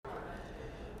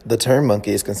The term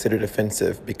monkey is considered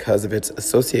offensive because of its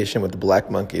association with black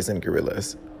monkeys and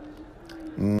gorillas.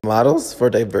 Models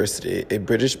for Diversity, a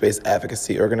British-based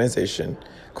advocacy organization,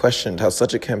 questioned how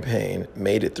such a campaign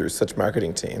made it through such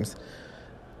marketing teams.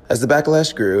 As the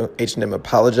backlash grew, H&M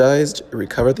apologized,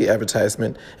 recovered the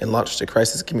advertisement, and launched a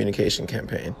crisis communication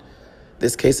campaign.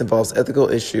 This case involves ethical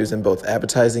issues in both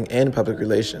advertising and public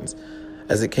relations,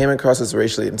 as it came across as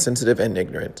racially insensitive and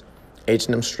ignorant.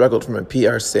 H&M struggled from a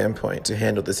PR standpoint to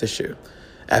handle this issue.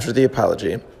 After the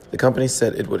apology, the company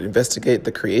said it would investigate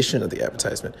the creation of the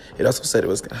advertisement. It also said it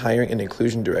was hiring an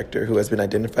inclusion director who has been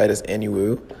identified as Annie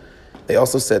Wu. They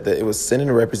also said that it was sending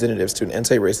representatives to an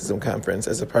anti-racism conference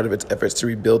as a part of its efforts to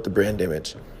rebuild the brand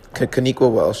image.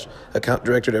 Kaniqua Welsh, account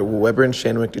director at Weber and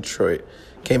Shandwick Detroit,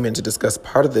 came in to discuss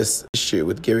part of this issue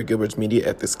with Gary Gilbert's media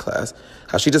ethics class.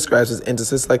 How she describes his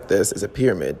emphasis like this is a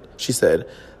pyramid. She said,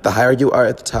 "The higher you are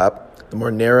at the top, the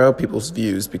more narrow people's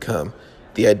views become.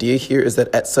 The idea here is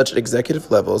that at such executive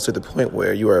levels, to the point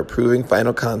where you are approving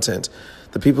final content,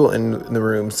 the people in the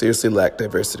room seriously lack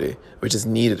diversity, which is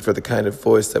needed for the kind of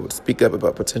voice that would speak up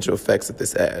about potential effects of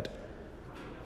this ad."